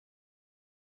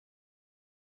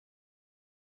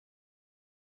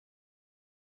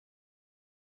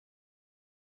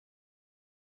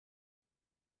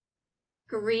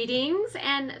Greetings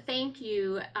and thank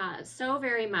you so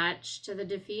very much to the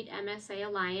Defeat MSA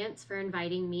Alliance for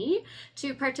inviting me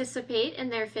to participate in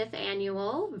their 5th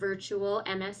annual virtual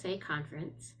MSA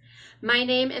conference. My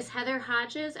name is Heather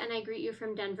Hodges and I greet you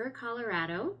from Denver,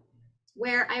 Colorado,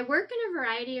 where I work in a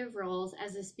variety of roles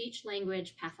as a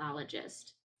speech-language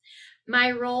pathologist.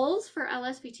 My roles for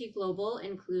LSVT Global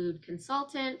include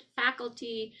consultant,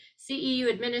 faculty, CEU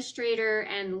administrator,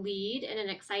 and lead in an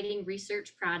exciting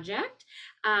research project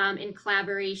in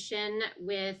collaboration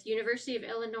with University of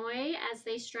Illinois as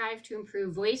they strive to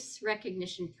improve voice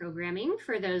recognition programming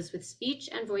for those with speech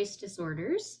and voice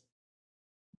disorders.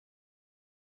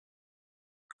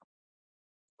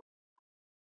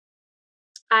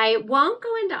 I won't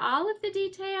go into all of the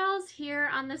details here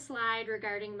on the slide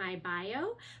regarding my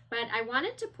bio, but I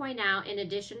wanted to point out, in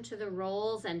addition to the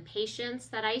roles and patients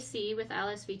that I see with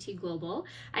LSVT Global,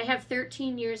 I have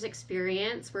 13 years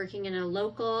experience working in a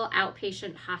local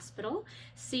outpatient hospital,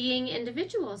 seeing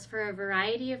individuals for a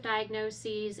variety of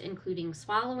diagnoses, including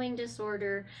swallowing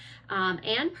disorder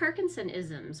and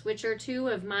Parkinsonisms, which are two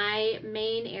of my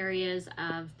main areas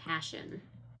of passion.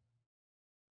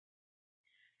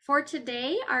 For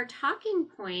today, our talking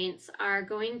points are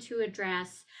going to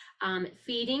address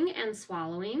feeding and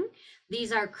swallowing.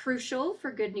 These are crucial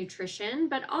for good nutrition,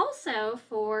 but also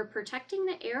for protecting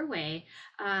the airway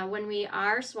when we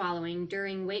are swallowing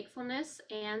during wakefulness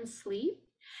and sleep.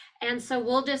 And so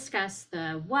we'll discuss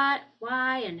the what,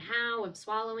 why, and how of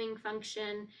swallowing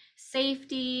function,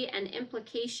 safety, and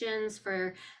implications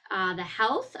for the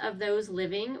health of those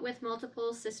living with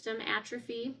multiple system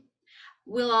atrophy.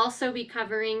 We'll also be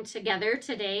covering together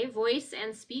today voice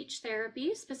and speech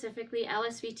therapy, specifically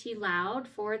LSVT Loud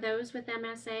for those with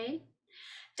MSA,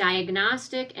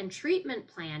 diagnostic and treatment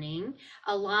planning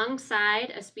alongside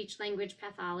a speech-language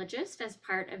pathologist as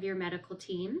part of your medical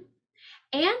team,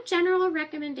 and general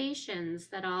recommendations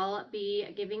that I'll be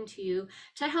giving to you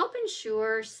to help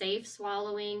ensure safe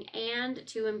swallowing and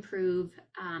to improve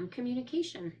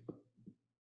communication.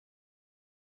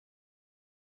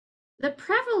 The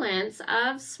prevalence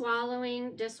of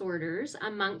swallowing disorders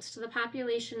amongst the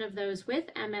population of those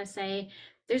with MSA,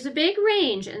 there's a big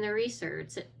range in the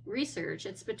research.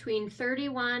 It's between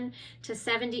 31 to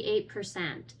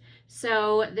 78%.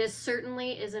 So this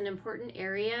certainly is an important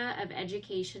area of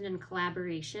education and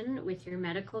collaboration with your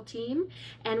medical team.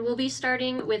 And we'll be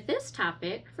starting with this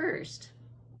topic first.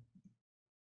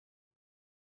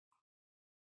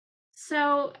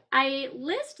 So I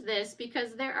list this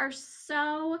because there are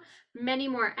so many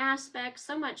more aspects,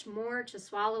 so much more to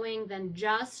swallowing than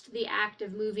just the act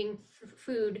of moving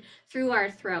food through our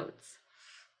throats.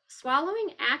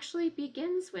 Swallowing actually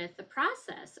begins with the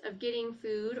process of getting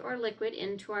food or liquid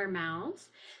into our mouths.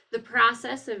 The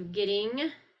process of getting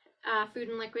food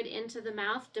and liquid into the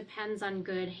mouth depends on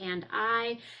good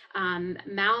hand-eye,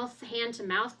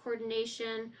 hand-to-mouth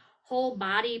coordination, whole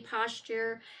body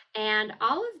posture, and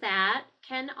all of that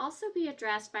can also be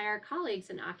addressed by our colleagues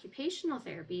in occupational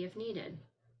therapy if needed.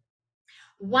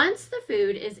 Once the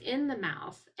food is in the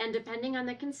mouth, and depending on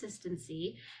the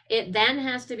consistency, it then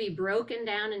has to be broken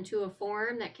down into a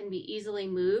form that can be easily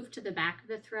moved to the back of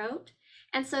the throat.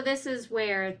 And so this is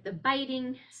where the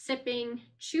biting, sipping,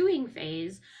 chewing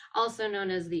phase, also known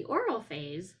as the oral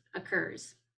phase,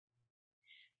 occurs.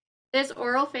 This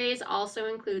oral phase also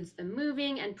includes the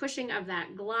moving and pushing of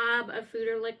that glob of food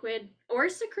or liquid or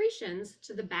secretions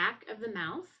to the back of the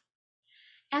mouth.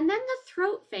 And then the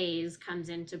throat phase comes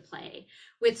into play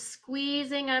with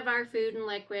squeezing of our food and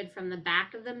liquid from the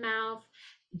back of the mouth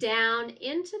down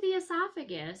into the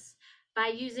esophagus by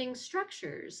using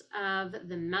structures of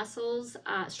the muscles,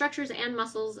 structures and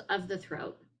muscles of the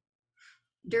throat.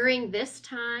 During this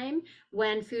time,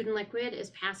 when food and liquid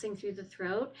is passing through the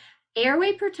throat,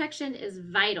 airway protection is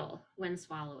vital when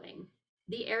swallowing.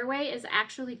 The airway is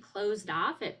actually closed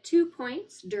off at 2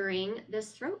 points during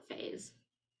this throat phase.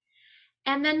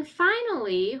 And then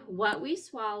finally, what we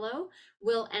swallow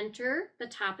will enter the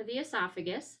top of the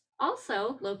esophagus,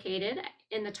 also located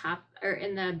in the top or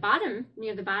in the bottom,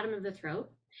 near the bottom of the throat.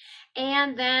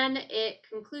 And then it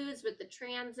concludes with the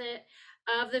transit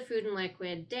of the food and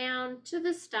liquid down to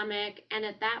the stomach. And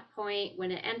at that point,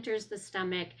 when it enters the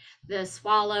stomach, the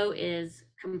swallow is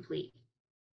complete.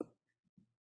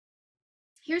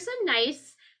 Here's a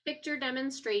nice picture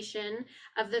demonstration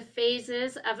of the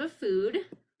phases of a food,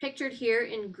 pictured here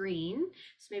in green.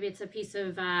 So maybe it's a piece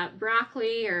of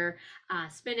broccoli or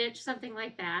spinach, something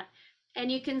like that.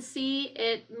 And you can see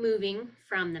it moving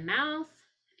from the mouth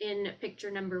in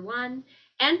picture number 1,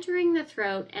 entering the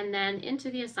throat, and then into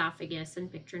the esophagus in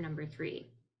picture number 3.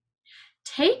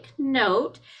 Take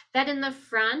note that in the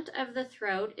front of the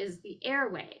throat is the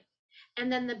airway,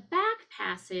 and then the back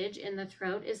passage in the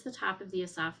throat is the top of the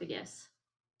esophagus.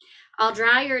 I'll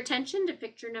draw your attention to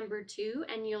picture number 2,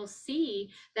 and you'll see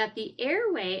that the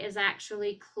airway is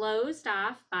actually closed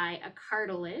off by a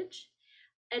cartilage.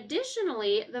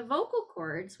 Additionally, the vocal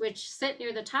cords, which sit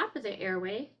near the top of the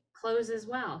airway, close as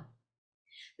well.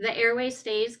 The airway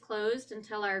stays closed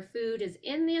until our food is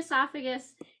in the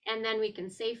esophagus, and then we can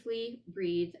safely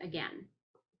breathe again.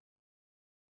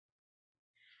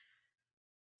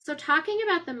 So talking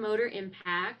about the motor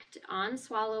impact on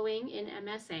swallowing in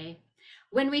MSA,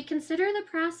 when we consider the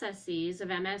processes of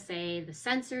MSA, the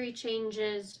sensory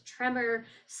changes, tremor,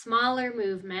 smaller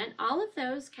movement, all of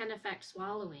those can affect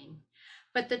swallowing.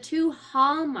 But the two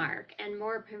hallmark and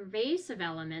more pervasive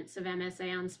elements of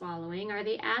MSA on swallowing are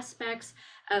the aspects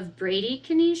of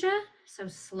bradykinesia, so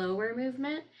slower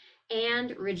movement,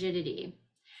 and rigidity.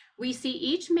 We see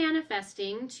each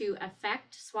manifesting to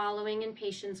affect swallowing in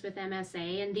patients with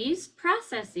MSA, and these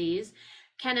processes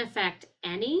can affect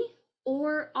any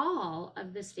or all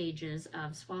of the stages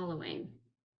of swallowing.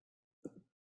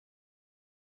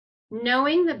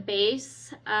 Knowing the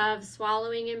base of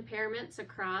swallowing impairments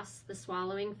across the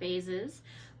swallowing phases,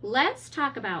 let's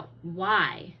talk about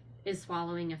why is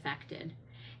swallowing affected.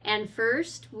 And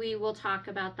first, we will talk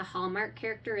about the hallmark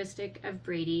characteristic of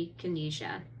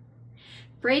bradykinesia.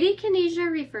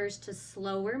 Bradykinesia refers to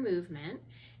slower movement,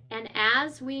 and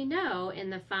as we know in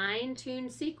the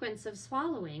fine-tuned sequence of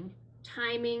swallowing,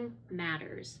 timing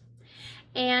matters.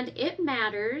 And it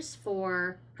matters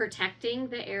for protecting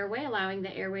the airway, allowing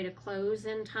the airway to close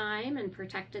in time and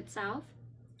protect itself.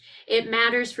 It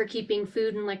matters for keeping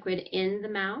food and liquid in the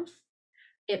mouth.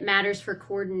 It matters for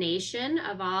coordination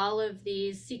of all of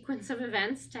these sequence of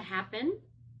events to happen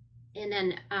in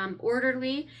an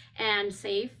orderly and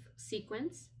safe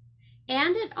sequence.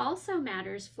 And it also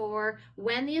matters for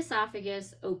when the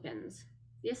esophagus opens.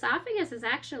 The esophagus is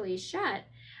actually shut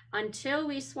until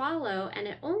we swallow, and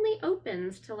it only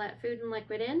opens to let food and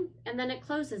liquid in, and then it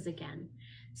closes again.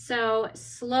 So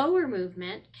slower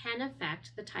movement can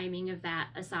affect the timing of that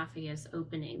esophagus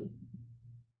opening.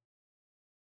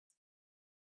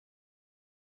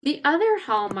 The other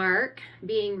hallmark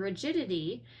being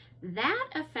rigidity, that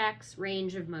affects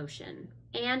range of motion,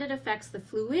 and it affects the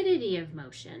fluidity of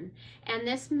motion, and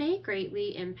this may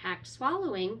greatly impact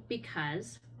swallowing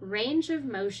because range of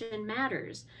motion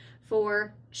matters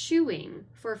for chewing,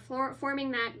 for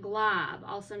forming that glob,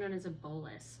 also known as a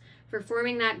bolus, for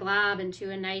forming that glob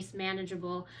into a nice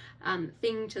manageable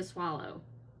thing to swallow.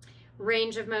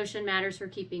 Range of motion matters for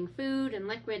keeping food and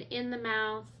liquid in the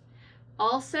mouth.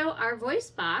 Also, our voice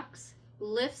box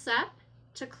lifts up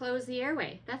to close the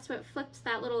airway. That's what flips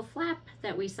that little flap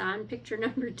that we saw in picture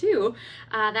number 2.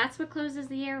 That's what closes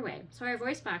the airway. So our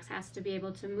voice box has to be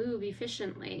able to move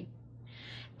efficiently.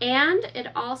 And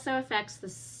it also affects the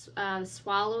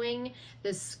swallowing,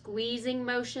 the squeezing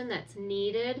motion that's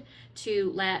needed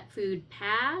to let food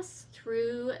pass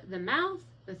through the mouth,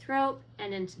 the throat,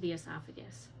 and into the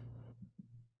esophagus.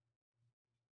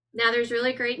 Now there's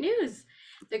really great news.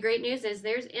 The great news is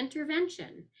there's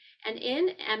intervention. And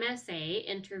in MSA,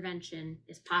 intervention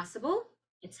is possible,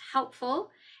 it's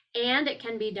helpful, and it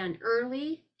can be done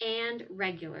early and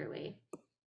regularly.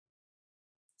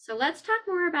 So let's talk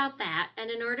more about that. And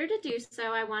in order to do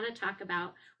so, I want to talk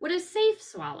about what a safe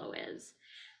swallow is.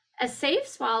 A safe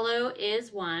swallow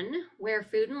is one where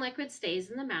food and liquid stays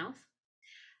in the mouth.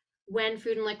 When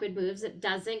food and liquid moves, it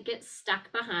doesn't get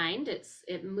stuck behind.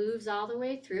 It moves all the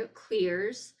way through, it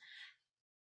clears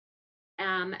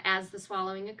as the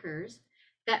swallowing occurs.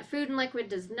 That food and liquid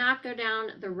does not go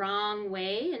down the wrong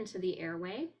way into the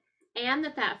airway, and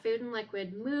that food and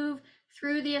liquid move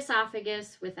through the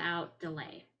esophagus without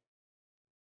delay.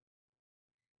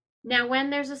 Now, when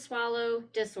there's a swallow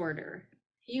disorder,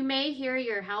 you may hear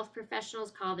your health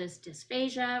professionals call this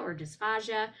dysphagia or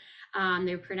dysphagia.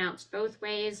 They're pronounced both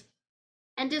ways.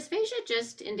 And dysphagia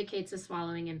just indicates a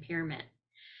swallowing impairment.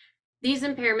 These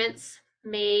impairments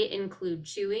may include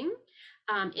chewing,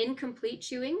 incomplete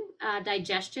chewing.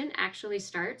 Digestion actually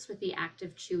starts with the act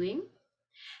of chewing.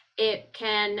 It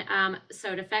can,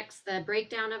 so it affects the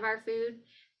breakdown of our food.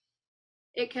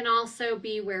 It can also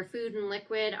be where food and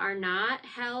liquid are not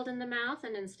held in the mouth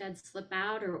and instead slip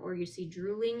out, or you see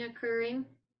drooling occurring.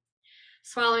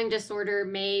 Swallowing disorder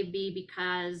may be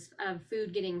because of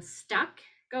food getting stuck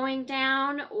going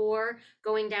down or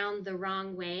going down the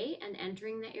wrong way and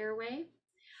entering the airway,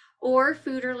 or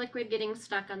food or liquid getting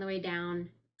stuck on the way down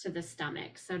to the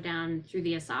stomach, so down through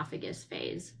the esophagus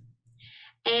phase.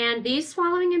 And these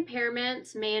swallowing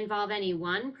impairments may involve any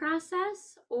one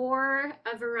process or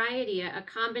a variety, a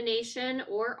combination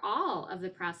or all of the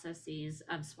processes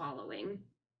of swallowing.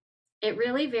 It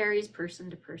really varies person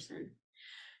to person.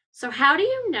 So how do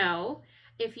you know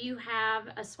if you have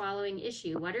a swallowing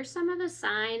issue? What are some of the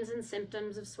signs and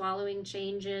symptoms of swallowing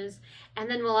changes? And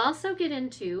then we'll also get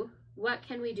into what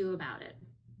can we do about it.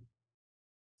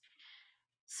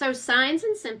 So signs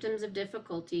and symptoms of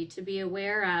difficulty to be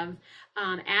aware of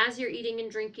as you're eating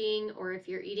and drinking, or if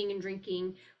you're eating and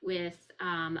drinking with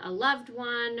a loved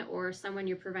one or someone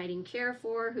you're providing care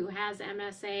for who has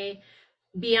MSA,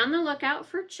 be on the lookout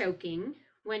for choking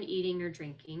when eating or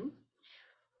drinking.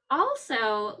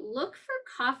 Also, look for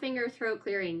coughing or throat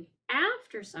clearing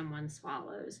after someone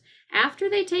swallows. After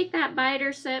they take that bite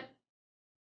or sip,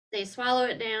 they swallow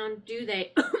it down. Do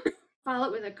they follow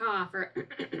it with a cough or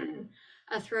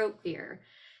a throat clear?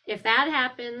 If that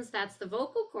happens, that's the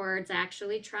vocal cords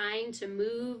actually trying to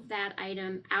move that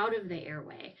item out of the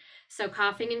airway. So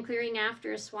coughing and clearing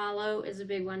after a swallow is a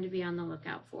big one to be on the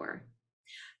lookout for.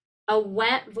 A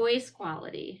wet voice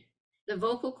quality. The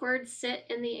vocal cords sit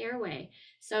in the airway.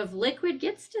 So if liquid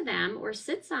gets to them or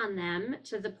sits on them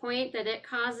to the point that it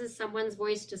causes someone's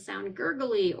voice to sound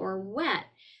gurgly or wet,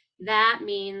 that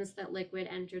means that liquid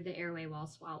entered the airway while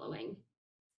swallowing.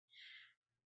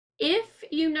 If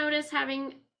you notice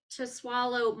having to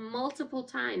swallow multiple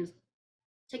times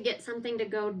to get something to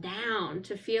go down,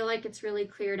 to feel like it's really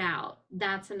cleared out,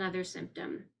 that's another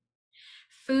symptom.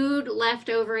 Food left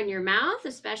over in your mouth,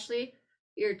 especially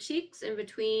your cheeks in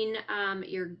between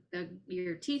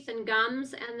your teeth and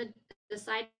gums and the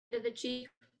side of the cheek.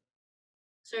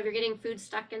 So if you're getting food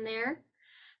stuck in there,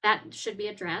 that should be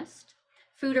addressed.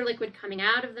 Food or liquid coming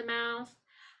out of the mouth.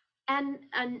 And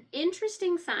an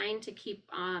interesting sign to keep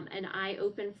an eye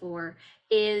open for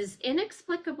is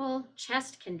inexplicable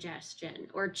chest congestion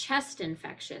or chest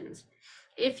infections.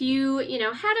 If you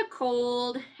had a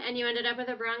cold and you ended up with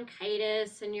a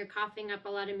bronchitis and you're coughing up a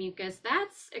lot of mucus,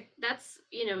 that's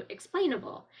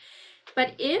explainable.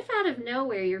 But if out of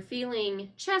nowhere you're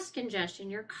feeling chest congestion,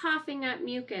 you're coughing up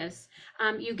mucus,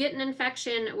 you get an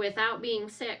infection without being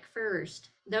sick first,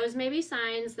 those may be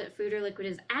signs that food or liquid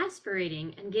is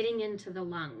aspirating and getting into the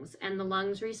lungs, and the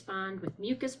lungs respond with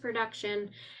mucus production,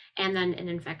 and then an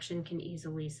infection can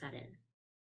easily set in.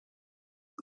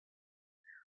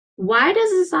 Why does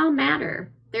this all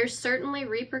matter? There's certainly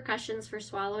repercussions for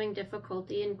swallowing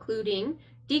difficulty, including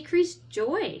decreased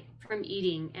joy from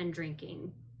eating and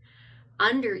drinking,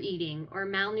 undereating or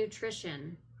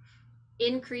malnutrition,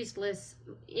 increased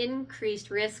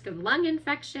risk of lung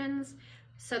infections.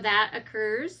 So that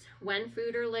occurs when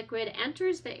food or liquid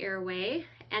enters the airway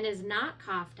and is not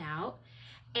coughed out.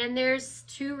 And there's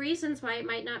two reasons why it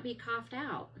might not be coughed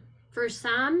out. For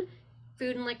some,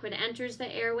 food and liquid enters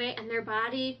the airway and their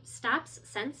body stops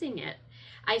sensing it.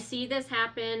 I see this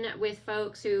happen with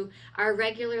folks who are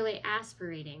regularly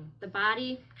aspirating. The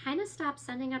body kind of stops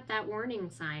sending up that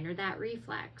warning sign or that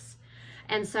reflex.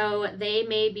 And so they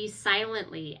may be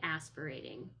silently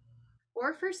aspirating.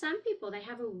 Or for some people, they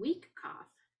have a weak cough.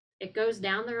 It goes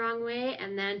down the wrong way,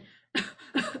 and then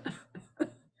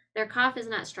their cough is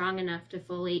not strong enough to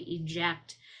fully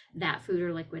eject that food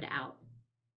or liquid out.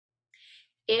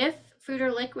 If food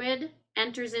or liquid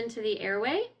enters into the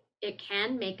airway, it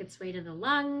can make its way to the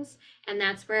lungs, and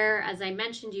that's where, as I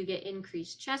mentioned, you get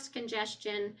increased chest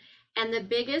congestion. And the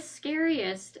biggest,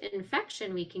 scariest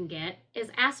infection we can get is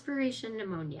aspiration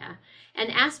pneumonia.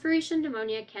 And aspiration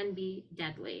pneumonia can be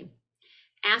deadly.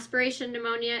 Aspiration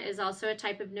pneumonia is also a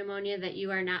type of pneumonia that you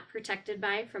are not protected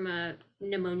by from a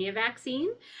pneumonia vaccine.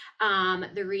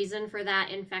 The reason for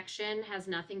that infection has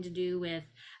nothing to do with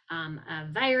a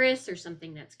virus or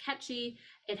something that's catchy.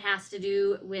 It has to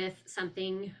do with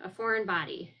something, a foreign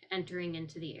body entering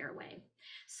into the airway.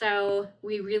 So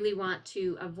we really want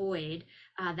to avoid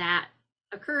that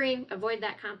occurring, avoid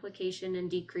that complication, and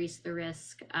decrease the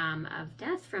risk of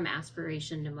death from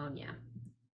aspiration pneumonia.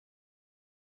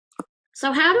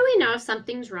 So how do we know if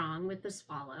something's wrong with the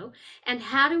swallow? And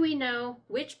how do we know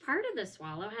which part of the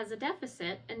swallow has a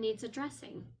deficit and needs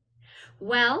addressing?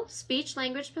 Well,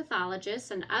 speech-language pathologists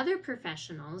and other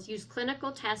professionals use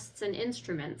clinical tests and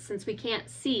instruments, since we can't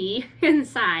see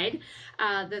inside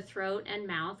the throat and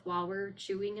mouth while we're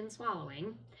chewing and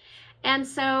swallowing. And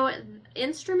so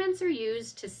instruments are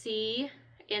used to see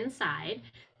inside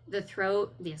the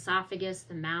throat, the esophagus,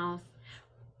 the mouth.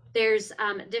 There's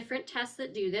different tests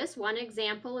that do this. One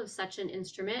example of such an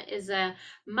instrument is a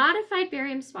modified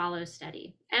barium swallow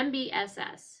study,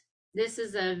 MBSS. This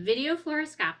is a video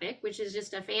fluoroscopic, which is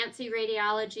just a fancy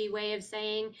radiology way of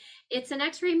saying it's an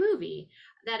X-ray movie.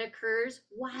 that occurs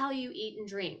while you eat and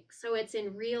drink. So it's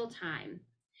in real time.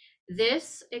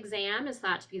 This exam is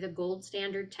thought to be the gold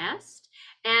standard test,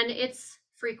 and it's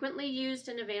frequently used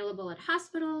and available at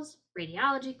hospitals,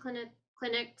 radiology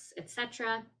clinics,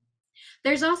 etc.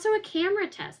 There's also a camera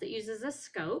test that uses a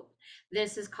scope.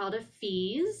 This is called a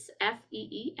FEES,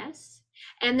 F-E-E-S,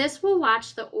 and this will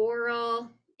watch the oral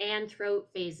and throat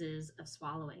phases of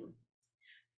swallowing.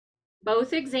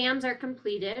 Both exams are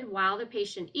completed while the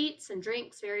patient eats and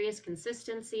drinks various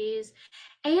consistencies.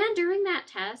 And during that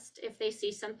test, if they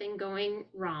see something going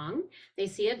wrong, they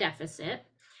see a deficit,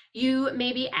 you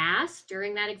may be asked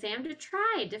during that exam to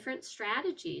try different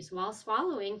strategies while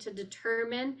swallowing to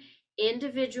determine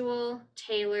individual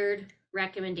tailored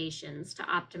recommendations to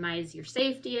optimize your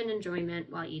safety and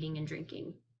enjoyment while eating and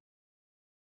drinking.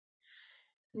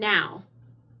 Now,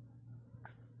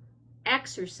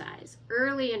 exercise,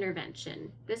 early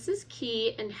intervention. This is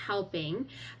key in helping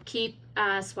keep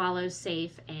swallows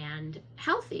safe and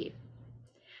healthy.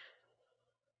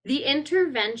 The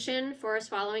intervention for a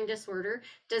swallowing disorder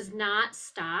does not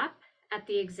stop at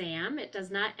the exam. It does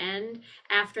not end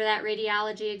after that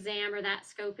radiology exam or that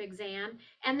scope exam.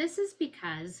 And this is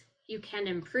because you can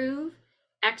improve.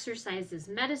 Exercise is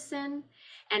medicine,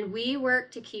 and we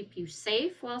work to keep you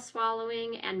safe while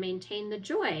swallowing and maintain the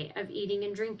joy of eating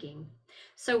and drinking.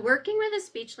 So working with a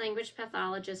speech-language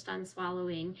pathologist on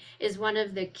swallowing is one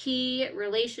of the key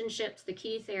relationships, the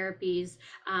key therapies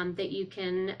that you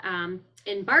can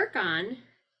embark on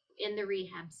in the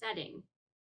rehab setting.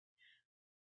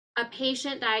 A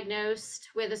patient diagnosed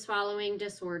with a swallowing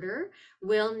disorder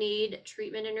will need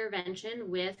treatment intervention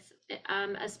with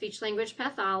a speech-language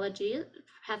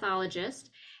pathologist,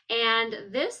 and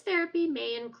this therapy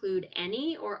may include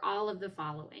any or all of the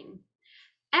following: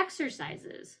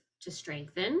 exercises to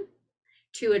strengthen,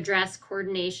 to address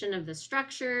coordination of the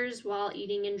structures while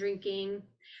eating and drinking,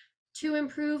 to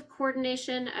improve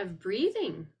coordination of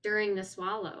breathing during the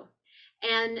swallow.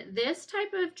 And this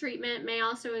type of treatment may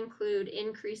also include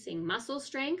increasing muscle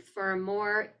strength for a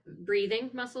more breathing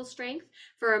muscle strength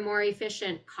for a more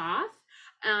efficient cough,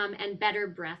 and better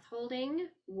breath holding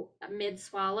mid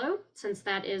swallow, since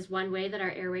that is one way that our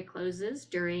airway closes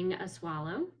during a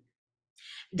swallow.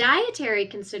 Dietary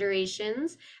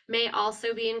considerations may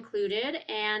also be included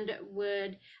and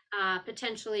would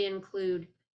potentially include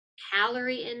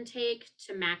calorie intake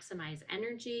to maximize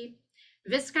energy,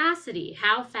 viscosity,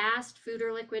 how fast food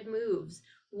or liquid moves,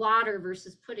 water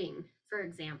versus pudding, for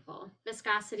example.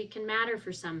 Viscosity can matter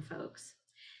for some folks.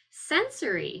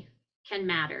 Sensory can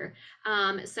matter.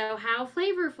 So how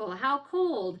flavorful, how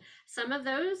cold, some of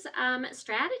those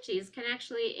strategies can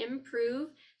actually improve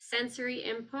sensory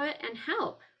input and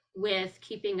help with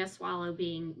keeping a swallow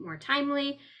being more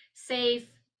timely, safe,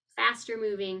 faster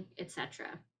moving, etc.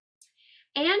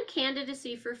 And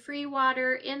candidacy for free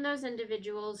water in those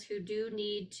individuals who do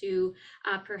need to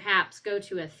perhaps go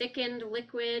to a thickened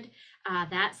liquid.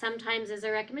 That sometimes is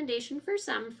a recommendation for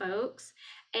some folks.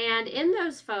 And in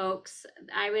those folks,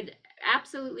 I would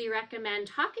absolutely recommend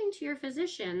talking to your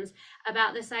physicians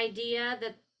about this idea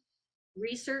that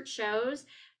research shows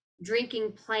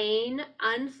drinking plain,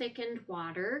 unthickened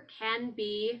water can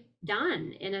be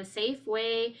done in a safe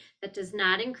way that does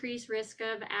not increase risk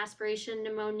of aspiration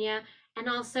pneumonia and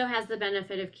also has the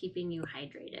benefit of keeping you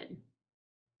hydrated.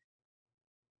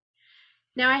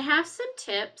 Now I have some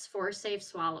tips for safe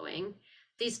swallowing.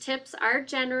 These tips are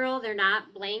general, they're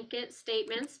not blanket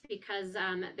statements because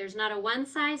there's not a one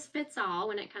size fits all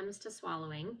when it comes to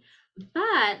swallowing,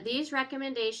 but these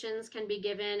recommendations can be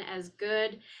given as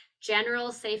good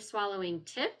general safe swallowing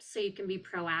tips so you can be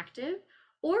proactive,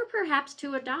 or perhaps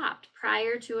to adopt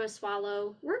prior to a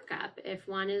swallow workup if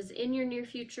one is in your near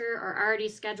future or already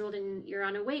scheduled and you're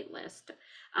on a wait list,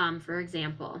 for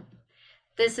example.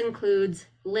 This includes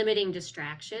limiting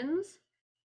distractions,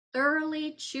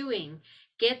 thoroughly chewing.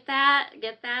 Get that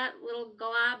little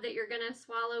glob that you're going to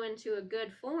swallow into a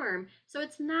good form so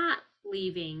it's not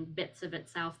leaving bits of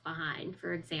itself behind,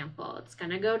 for example. It's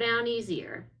going to go down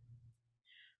easier.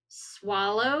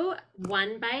 Swallow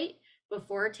one bite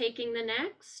before taking the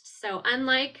next. So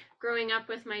unlike growing up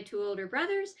with my two older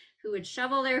brothers who would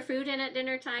shovel their food in at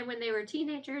dinner time when they were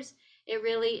teenagers, it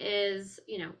really is,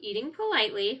 eating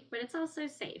politely, but it's also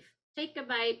safe. Take a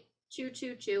bite, chew,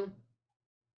 chew, chew,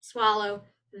 swallow,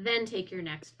 then take your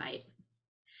next bite.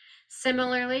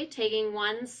 Similarly, taking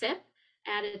one sip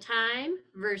at a time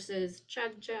versus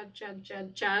chug, chug, chug,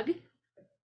 chug, chug.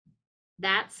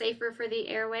 That's safer for the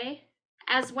airway,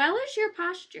 as well as your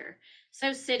posture.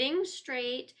 So sitting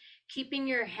straight, keeping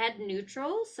your head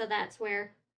neutral, so that's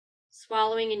where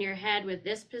swallowing in your head with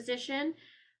this position,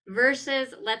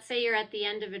 versus let's say you're at the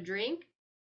end of a drink,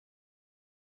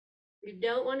 You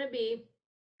don't want to be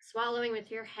swallowing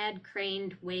with your head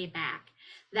craned way back.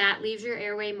 That leaves your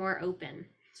airway more open.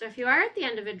 So if you are at the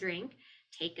end of a drink,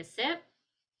 take a sip,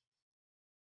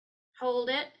 hold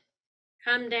it,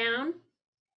 come down,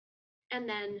 and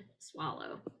then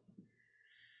swallow.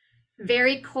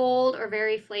 Very cold or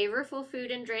very flavorful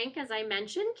food and drink, as I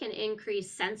mentioned, can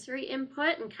increase sensory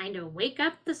input and kind of wake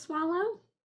up the swallow.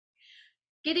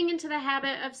 Getting into the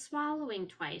habit of swallowing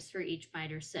twice for each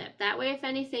bite or sip. That way, if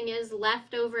anything is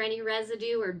left over, any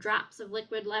residue or drops of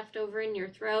liquid left over in your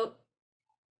throat,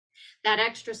 that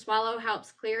extra swallow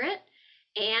helps clear it.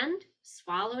 And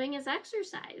swallowing is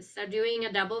exercise. So doing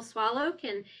a double swallow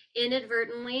can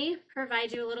inadvertently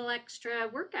provide you a little extra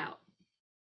workout.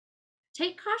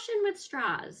 Take caution with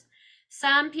straws.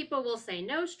 Some people will say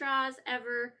no straws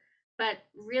ever, but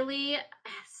really,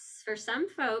 for some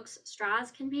folks, straws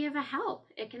can be of a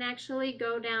help. It can actually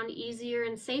go down easier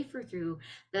and safer through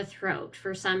the throat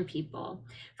for some people.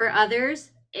 For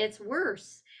others, it's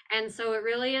worse. And so it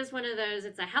really is one of those,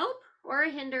 it's a help or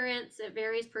a hindrance. It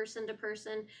varies person to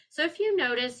person. So if you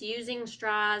notice using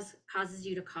straws causes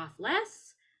you to cough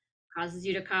less, causes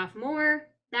you to cough more,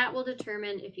 that will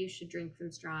determine if you should drink from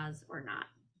straws or not.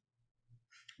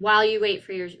 While you wait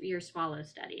for your swallow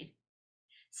study,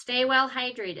 stay well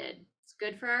hydrated. It's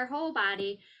good for our whole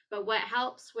body, but what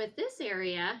helps with this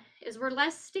area is we're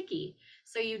less sticky.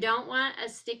 So you don't want a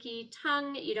sticky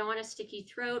tongue, you don't want a sticky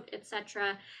throat,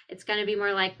 etc. It's going to be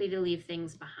more likely to leave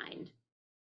things behind.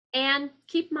 And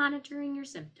keep monitoring your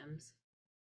symptoms.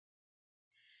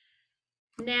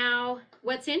 Now,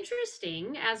 what's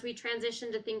interesting as we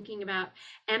transition to thinking about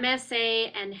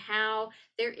MSA and how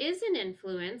there is an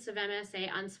influence of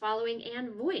MSA on swallowing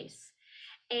and voice.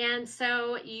 And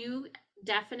so you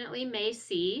definitely may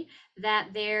see that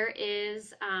there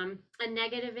is a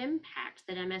negative impact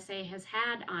that MSA has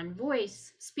had on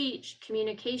voice, speech,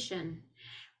 communication.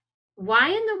 Why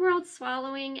in the world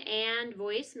swallowing and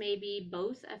voice may be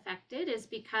both affected is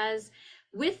because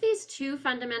with these two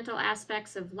fundamental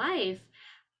aspects of life,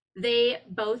 they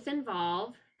both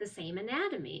involve the same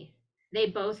anatomy. They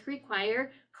both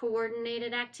require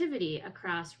coordinated activity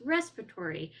across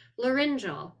respiratory,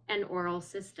 laryngeal, and oral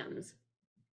systems.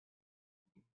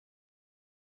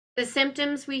 The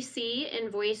symptoms we see in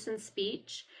voice and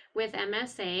speech with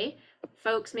MSA,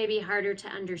 folks may be harder to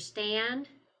understand,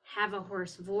 have a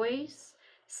hoarse voice,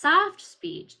 soft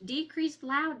speech, decreased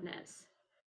loudness,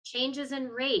 changes in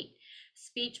rate,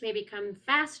 speech may become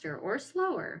faster or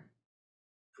slower,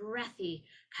 breathy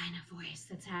kind of voice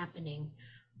that's happening,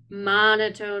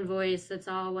 monotone voice that's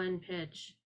all one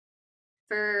pitch.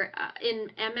 For in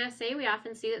MSA, we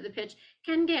often see that the pitch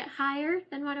can get higher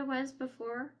than what it was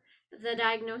before the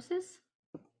diagnosis.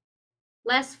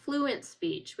 Less fluent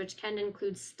speech, which can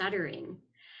include stuttering.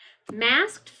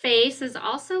 Masked face is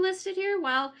also listed here.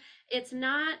 While it's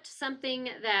not something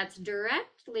that's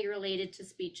directly related to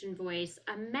speech and voice,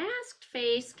 a masked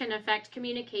face can affect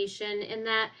communication in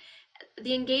that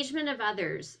the engagement of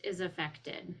others is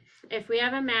affected. If we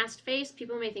have a masked face,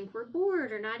 people may think we're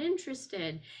bored or not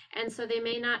interested, and so they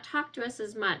may not talk to us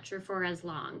as much or for as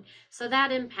long. So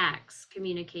that impacts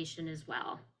communication as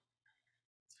well.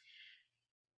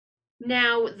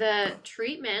 Now, the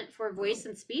treatment for voice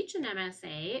and speech in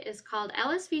MSA is called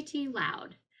LSVT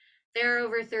Loud. There are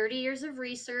over 30 years of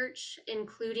research,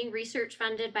 including research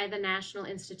funded by the National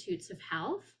Institutes of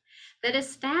Health, that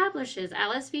establishes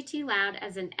LSVT Loud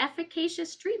as an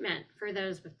efficacious treatment for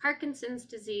those with Parkinson's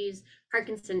disease,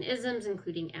 Parkinsonisms,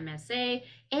 including MSA,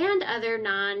 and other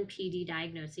non-PD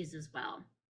diagnoses as well.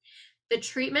 The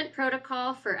treatment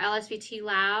protocol for LSVT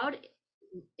Loud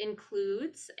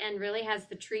includes and really has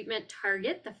the treatment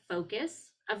target the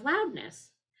focus of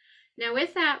loudness. Now,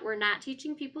 with that, we're not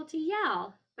teaching people to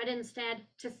yell, but instead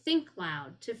to think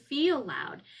loud, to feel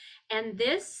loud. And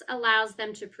this allows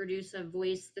them to produce a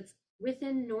voice that's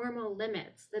within normal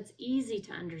limits, that's easy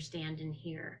to understand and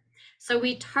hear. So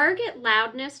we target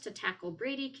loudness to tackle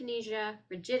bradykinesia,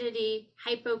 rigidity,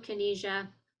 hypokinesia.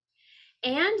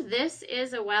 And this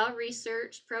is a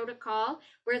well-researched protocol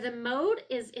where the mode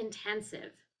is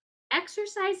intensive.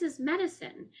 Exercise is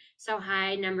medicine. So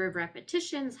high number of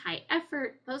repetitions, high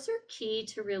effort, those are key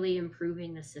to really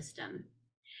improving the system.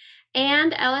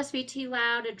 And LSVT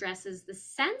Loud addresses the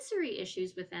sensory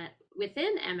issues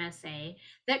within MSA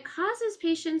that causes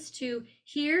patients to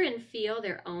hear and feel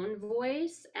their own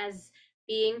voice as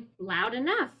being loud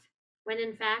enough, when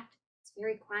in fact it's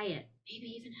very quiet, maybe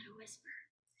even at a whisper.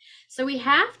 So we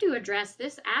have to address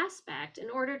this aspect in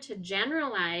order to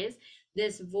generalize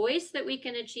this voice that we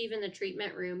can achieve in the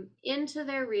treatment room into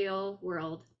their real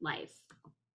world life.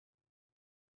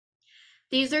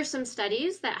 These are some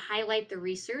studies that highlight the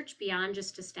research beyond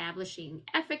just establishing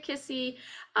efficacy.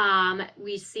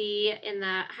 We see in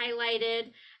the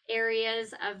highlighted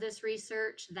areas of this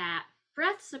research that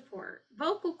breath support,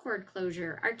 vocal cord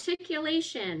closure,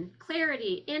 articulation,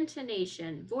 clarity,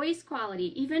 intonation, voice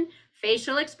quality, even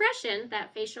facial expression,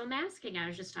 that facial masking I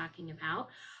was just talking about,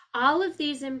 all of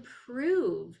these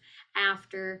improve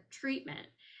after treatment.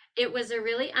 It was a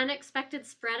really unexpected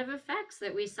spread of effects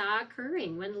that we saw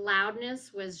occurring when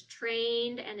loudness was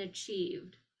trained and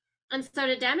achieved. And so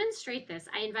to demonstrate this,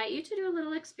 I invite you to do a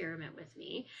little experiment with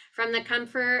me from the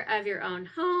comfort of your own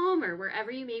home or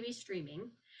wherever you may be streaming.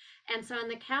 And so on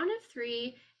the count of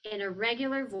 3 in a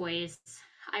regular voice,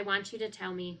 I want you to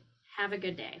tell me, have a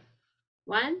good day.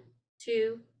 1,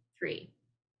 2, 3.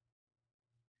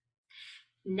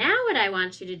 Now what I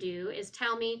want you to do is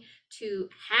tell me to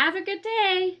have a good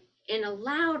day in a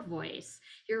loud voice.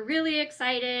 You're really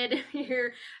excited,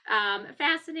 you're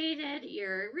fascinated,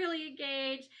 you're really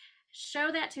engaged.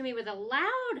 Show that to me with a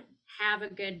loud have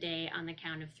a good day on the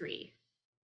count of 3.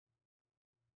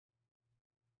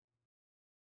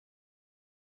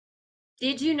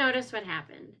 Did you notice what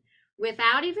happened?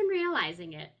 Without even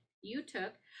realizing it, you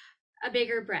took a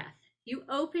bigger breath. You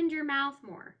opened your mouth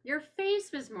more. Your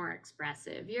face was more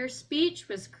expressive. Your speech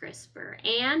was crisper,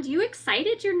 and you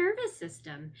excited your nervous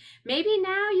system. Maybe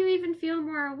now you even feel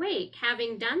more awake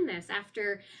having done this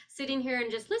after sitting here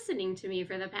and just listening to me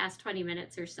for the past 20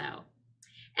 minutes or so.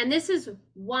 And this is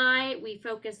why we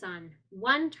focus on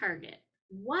one target,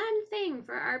 one thing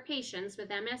for our patients with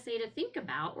MSA to think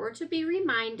about or to be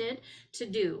reminded to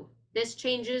do. This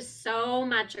changes so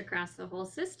much across the whole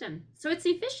system. So it's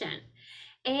efficient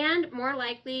and more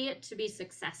likely to be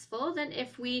successful than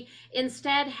if we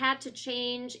instead had to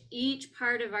change each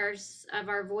part of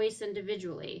our voice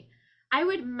individually. I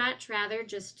would much rather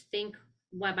just think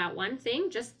about one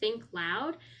thing, just think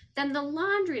loud, than the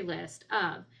laundry list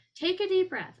of take a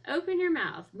deep breath, open your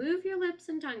mouth, move your lips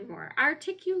and tongue more,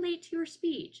 articulate your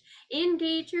speech,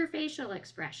 engage your facial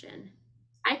expression.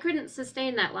 I couldn't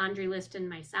sustain that laundry list in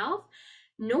myself,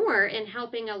 nor in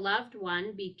helping a loved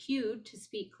one be cued to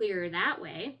speak clearer that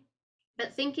way.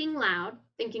 But thinking loud,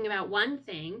 thinking about one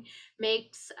thing,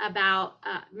 makes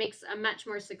a much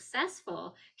more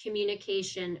successful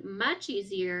communication much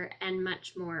easier and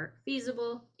much more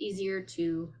feasible, easier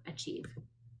to achieve.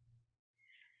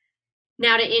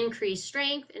 Now, to increase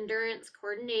strength, endurance,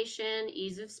 coordination,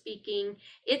 ease of speaking,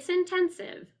 it's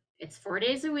intensive. It's 4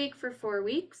 days a week for 4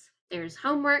 weeks. There's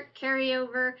homework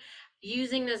carryover,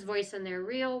 using this voice in their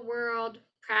real world,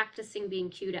 practicing being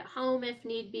cued at home if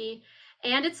need be,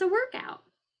 and it's a workout.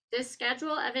 This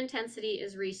schedule of intensity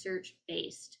is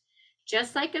research-based.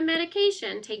 Just like a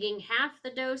medication, taking half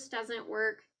the dose doesn't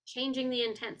work, changing the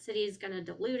intensity is going to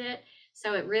dilute it,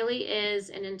 so it really is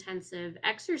an intensive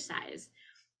exercise.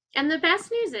 And the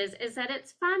best news is that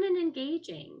it's fun and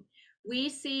engaging. We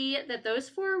see that those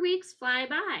 4 weeks fly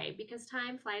by because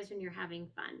time flies when you're having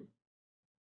fun.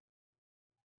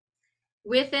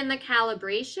 Within the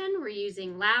calibration, we're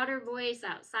using louder voice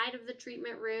outside of the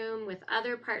treatment room with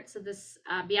other parts of this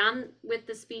beyond with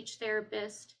the speech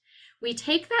therapist. We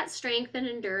take that strength and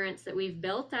endurance that we've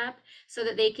built up so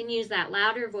that they can use that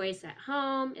louder voice at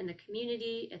home, in the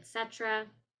community, etc.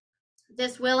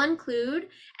 This will include,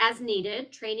 as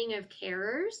needed, training of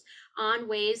carers on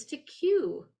ways to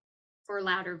cue for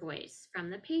louder voice from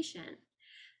the patient.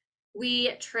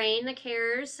 We train the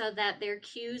carers so that their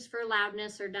cues for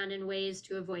loudness are done in ways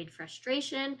to avoid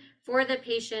frustration for the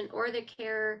patient or the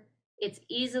carer. It's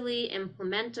easily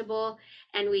implementable,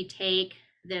 and we take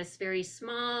this very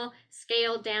small,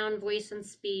 scaled down voice and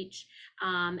speech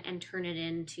and turn it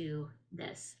into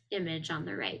this image on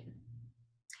the right.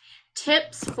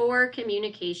 Tips for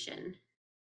communication: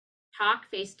 talk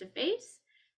face to face,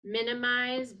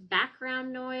 minimize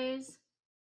background noise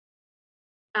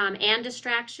and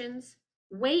distractions,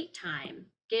 wait time.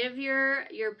 Give your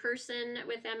person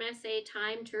with MSA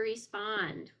time to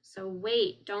respond. So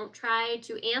wait, don't try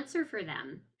to answer for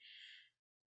them.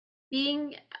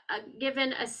 Being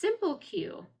given a simple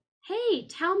cue. Hey,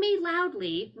 tell me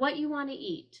loudly what you want to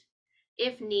eat.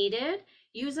 If needed,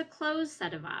 use a closed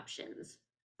set of options,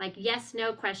 like yes,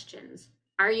 no questions.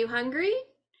 Are you hungry?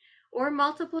 Or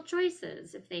multiple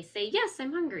choices. If they say, yes,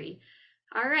 I'm hungry.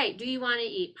 All right, do you want to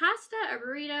eat pasta, a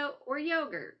burrito, or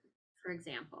yogurt, for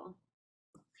example?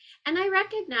 And I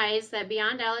recognize that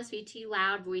beyond LSVT,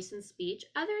 loud voice and speech,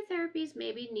 other therapies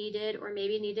may be needed or may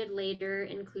be needed later,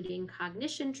 including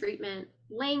cognition treatment,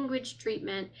 language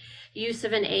treatment, use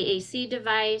of an AAC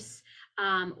device,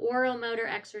 oral motor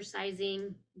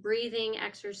exercising, breathing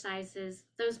exercises.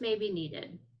 Those may be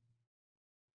needed.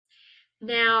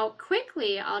 Now,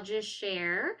 quickly, I'll just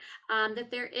share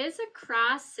that there is a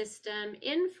cross-system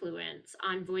influence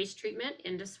on voice treatment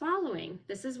into swallowing.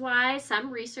 This is why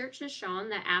some research has shown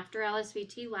that after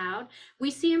LSVT loud, we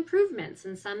see improvements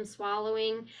in some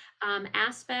swallowing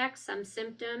aspects, some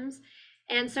symptoms.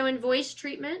 And so in voice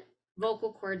treatment,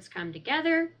 vocal cords come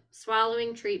together.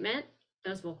 Swallowing treatment,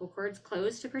 those vocal cords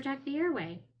close to protect the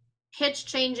airway. Pitch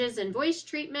changes in voice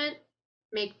treatment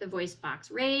make the voice box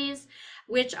raise,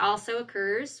 which also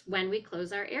occurs when we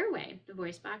close our airway. The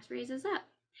voice box raises up.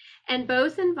 And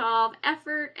both involve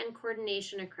effort and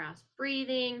coordination across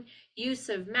breathing, use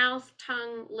of mouth,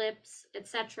 tongue, lips,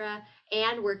 etc.,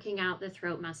 and working out the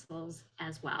throat muscles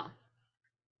as well.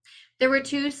 There were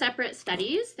two separate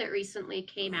studies that recently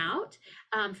came out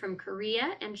from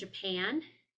Korea and Japan.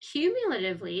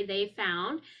 Cumulatively, they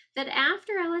found that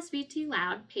after LSVT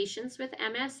loud, patients with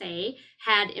MSA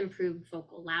had improved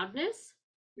vocal loudness,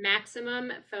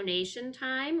 maximum phonation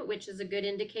time, which is a good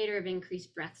indicator of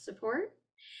increased breath support,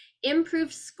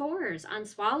 improved scores on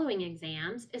swallowing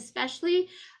exams, especially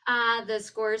the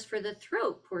scores for the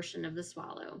throat portion of the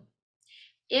swallow,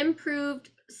 improved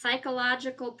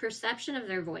psychological perception of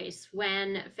their voice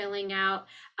when filling out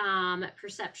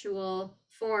perceptual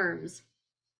forms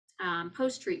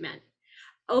post-treatment.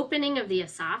 Opening of the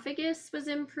esophagus was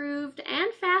improved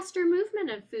and faster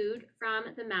movement of food from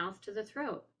the mouth to the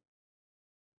throat.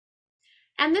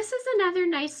 And this is another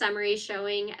nice summary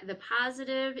showing the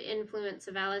positive influence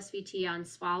of LSVT on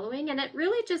swallowing, and it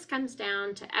really just comes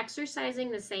down to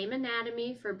exercising the same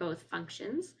anatomy for both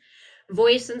functions.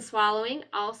 Voice and swallowing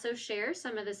also share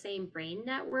some of the same brain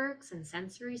networks and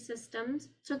sensory systems,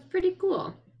 so it's pretty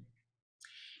cool.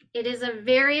 It is a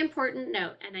very important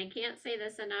note, and I can't say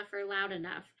this enough or loud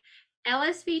enough.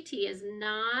 LSVT is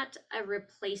not a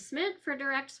replacement for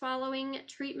direct swallowing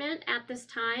treatment at this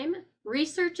time.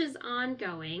 Research is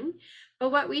ongoing,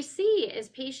 but what we see is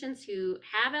patients who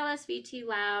have LSVT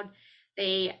loud,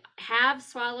 they have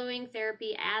swallowing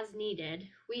therapy as needed.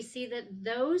 We see that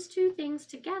those two things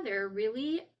together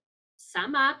really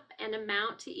sum up and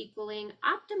amount to equaling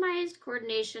optimized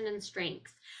coordination and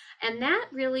strength. And that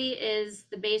really is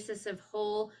the basis of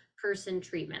whole person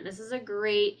treatment. This is a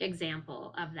great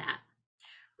example of that.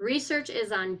 Research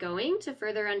is ongoing to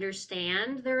further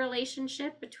understand the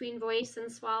relationship between voice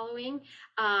and swallowing,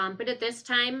 but at this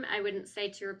time, I wouldn't say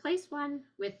to replace one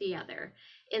with the other.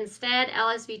 Instead,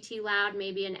 LSVT loud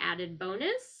may be an added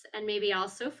bonus and maybe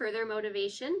also further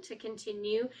motivation to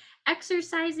continue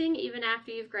exercising even after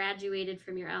you've graduated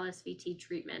from your LSVT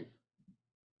treatment.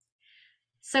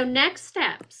 So next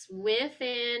steps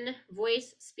within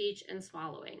voice, speech, and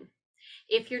swallowing.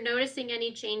 If you're noticing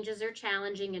any changes or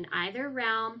challenging in either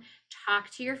realm, talk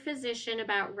to your physician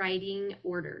about writing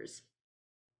orders.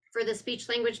 For the speech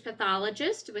language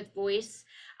pathologist with voice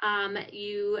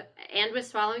and with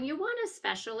swallowing, you want a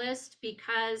specialist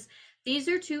because these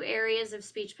are two areas of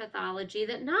speech pathology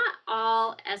that not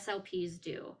all SLPs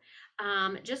do.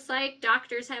 Just like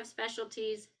doctors have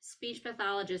specialties, speech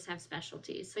pathologists have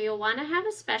specialties. So you'll want to have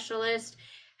a specialist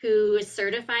who is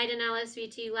certified in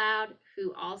LSVT loud,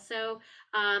 who also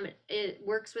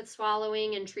works with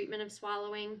swallowing and treatment of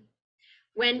swallowing.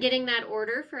 When getting that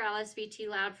order for LSVT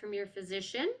loud from your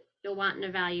physician, you'll want an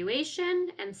evaluation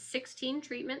and 16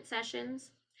 treatment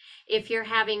sessions. If you're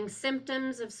having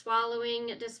symptoms of swallowing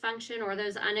dysfunction or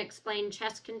those unexplained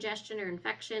chest congestion or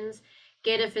infections,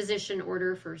 get a physician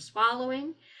order for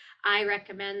swallowing. I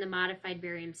recommend the modified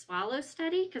barium swallow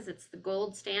study because it's the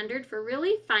gold standard for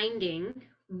really finding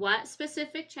what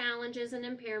specific challenges and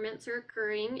impairments are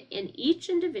occurring in each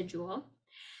individual.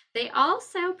 They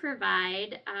also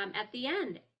provide at the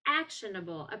end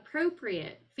actionable,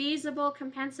 appropriate, feasible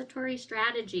compensatory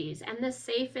strategies and the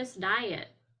safest diet.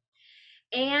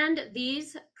 And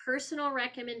these personal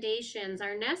recommendations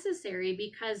are necessary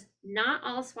because not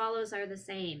all swallows are the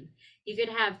same. You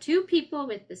could have two people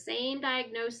with the same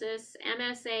diagnosis,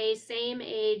 MSA, same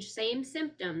age, same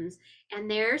symptoms, and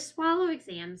their swallow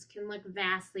exams can look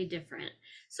vastly different.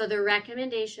 So the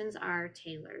recommendations are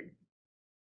tailored.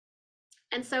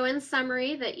 And so in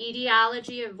summary, the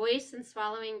etiology of voice and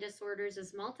swallowing disorders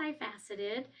is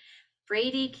multifaceted.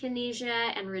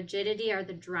 Bradykinesia and rigidity are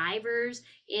the drivers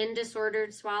in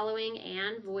disordered swallowing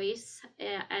and voice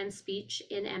and speech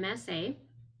in MSA.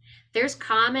 There's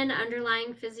common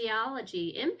underlying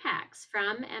physiology impacts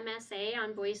from MSA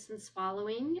on voice and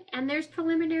swallowing, and there's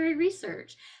preliminary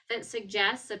research that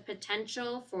suggests a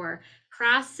potential for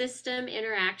cross-system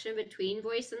interaction between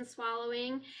voice and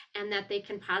swallowing and that they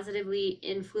can positively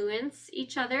influence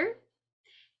each other.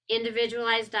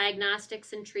 Individualized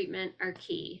diagnostics and treatment are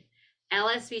key.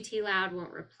 LSVT loud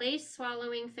won't replace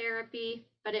swallowing therapy.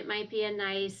 but it might be a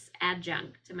nice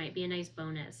adjunct. It might be a nice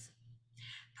bonus.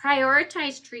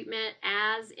 Prioritize treatment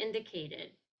as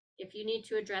indicated. If you need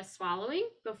to address swallowing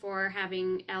before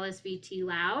having LSVT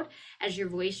loud as your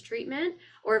voice treatment,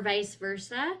 or vice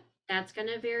versa, that's going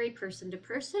to vary person to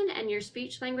person, and your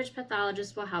speech language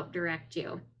pathologist will help direct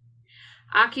you.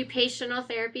 Occupational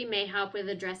therapy may help with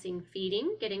addressing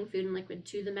feeding, getting food and liquid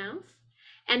to the mouth,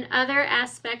 and other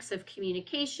aspects of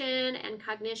communication and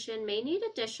cognition may need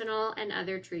additional and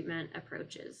other treatment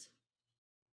approaches.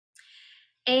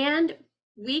 And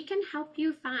we can help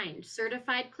you find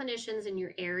certified clinicians in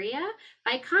your area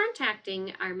by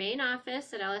contacting our main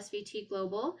office at LSVT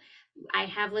Global. I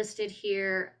have listed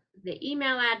here the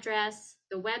email address,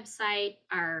 the website,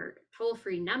 our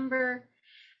toll-free number,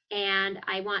 and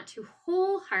I want to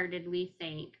wholeheartedly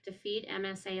thank Defeat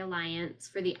MSA Alliance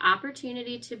for the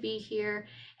opportunity to be here.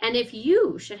 And if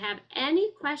you should have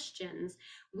any questions,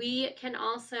 we can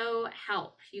also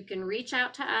help. You can reach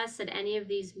out to us at any of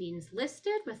these means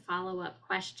listed with follow-up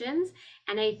questions.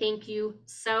 And I thank you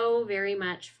so very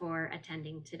much for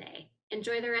attending today.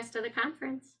 Enjoy the rest of the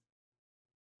conference.